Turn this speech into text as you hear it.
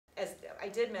I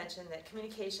did mention that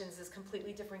communications is a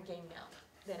completely different game now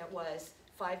than it was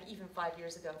even 5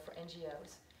 years ago for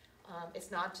NGOs.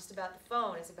 It's not just about the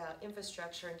phone, it's about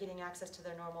infrastructure and getting access to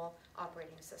their normal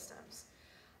operating systems.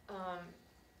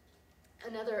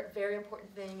 Another very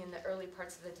important thing in the early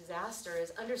parts of the disaster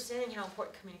is understanding how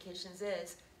important communications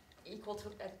is, equal to,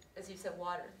 as you said,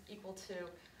 water, equal to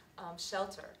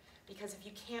shelter. Because if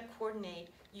you can't coordinate,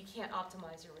 you can't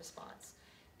optimize your response.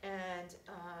 And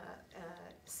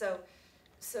so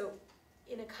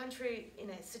in a country, in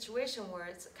a situation where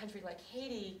it's a country like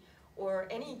Haiti, or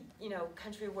any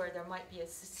country where there might be a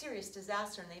serious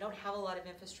disaster and they don't have a lot of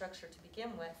infrastructure to begin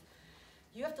with,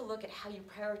 you have to look at how you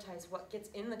prioritize what gets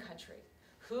in the country,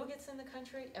 who gets in the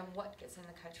country, and what gets in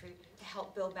the country to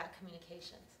help build back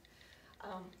communications.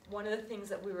 One of the things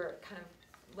that we were kind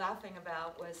of laughing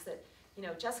about was that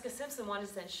Jessica Simpson wanted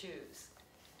to send shoes,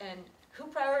 and who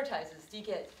prioritizes? Do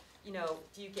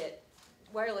you get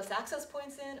wireless access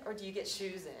points in, or do you get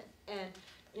shoes in? And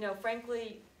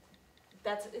frankly,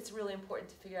 it's really important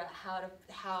to figure out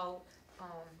how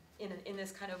in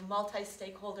this kind of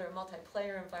multi-stakeholder,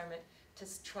 multi-player environment to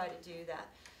try to do that.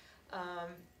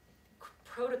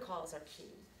 Protocols are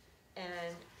key,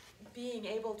 and being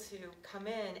able to come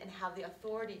in and have the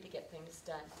authority to get things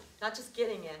done, not just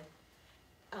getting in,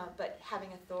 but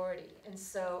having authority. And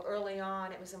so early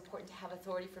on, it was important to have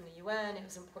authority from the UN. It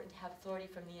was important to have authority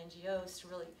from the NGOs to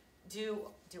really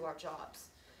do our jobs.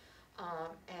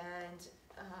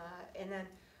 And then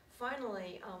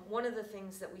finally, one of the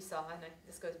things that we saw, and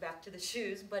this goes back to the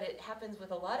shoes, but it happens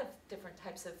with a lot of different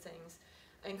types of things,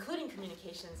 including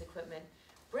communications equipment.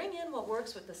 Bring in what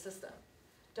works with the system.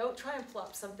 Don't try and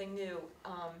plop something new.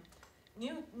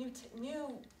 New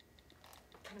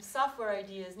kind of software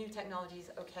ideas, new technologies,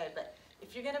 okay, but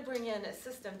if you're going to bring in a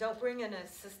system, don't bring in a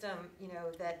system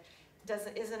that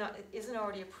isn't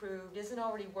already approved, isn't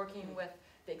already working with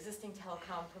the existing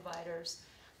telecom providers.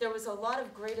 There was a lot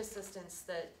of great assistance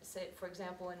that, say, for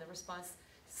example, in the response,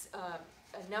 a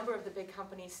number of the big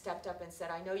companies stepped up and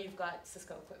said, I know you've got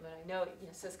Cisco equipment, I know,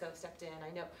 Cisco stepped in, I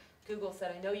know, Google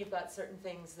said, I know you've got certain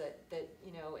things that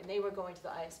and they were going to the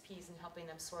ISPs and helping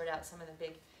them sort out some of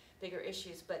the bigger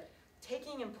issues. But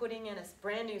taking and putting in a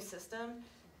brand new system,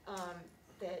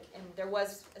 and there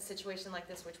was a situation like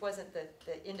this, which wasn't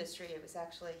the industry, it was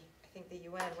actually, I think, the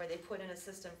UN, where they put in a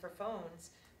system for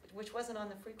phones, which wasn't on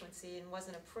the frequency and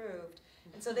wasn't approved.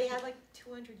 And so they had like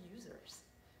 200 users.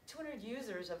 200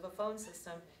 users of a phone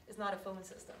system is not a phone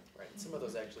system. Right, and some of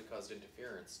those actually caused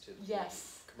interference to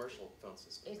yes. Commercial phone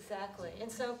systems. Exactly.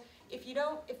 And so if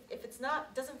it's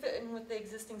doesn't fit in with the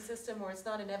existing system, or it's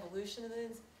not an evolution of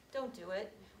this, don't do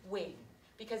it. Wait,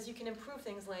 because you can improve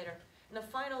things later. And the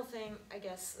final thing, I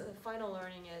guess, the final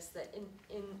learning is that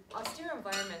in austere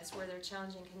environments where there are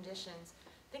challenging conditions,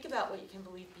 think about what you can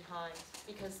leave behind,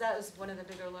 because that was one of the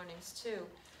bigger learnings too.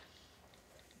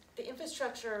 The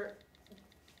infrastructure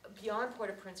beyond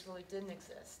Port-au-Prince really didn't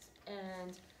exist,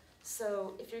 and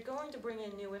so if you're going to bring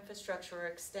in new infrastructure or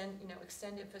extend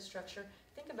infrastructure,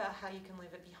 think about how you can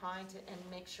leave it behind and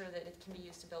make sure that it can be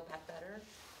used to build back better,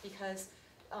 because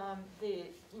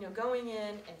going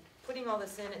in and putting all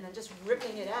this in and then just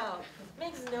ripping it out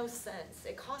makes no sense.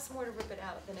 It costs more to rip it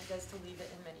out than it does to leave it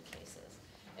in many cases.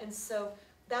 And so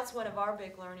that's one of our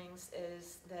big learnings,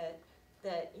 is that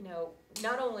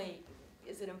not only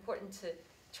is it important to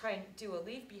try and do a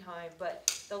leave behind,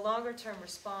 but the longer term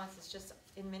response is just,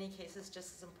 in many cases,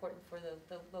 just as important for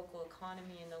the local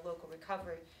economy and the local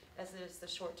recovery as it is the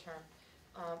short term.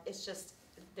 It's just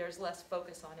there's less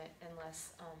focus on it and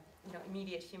less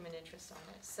immediate human interest on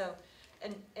it. So,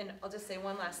 and I'll just say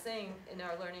one last thing in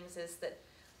our learnings is that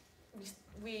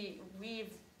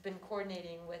we've been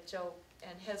coordinating with Joe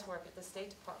and his work at the State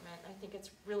Department. I think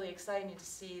it's really exciting to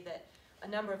see that a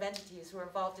number of entities who are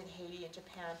involved in Haiti and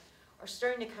Japan are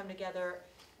starting to come together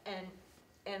and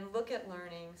look at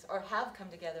learnings, or have come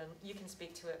together, and you can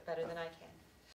speak to it better than I can.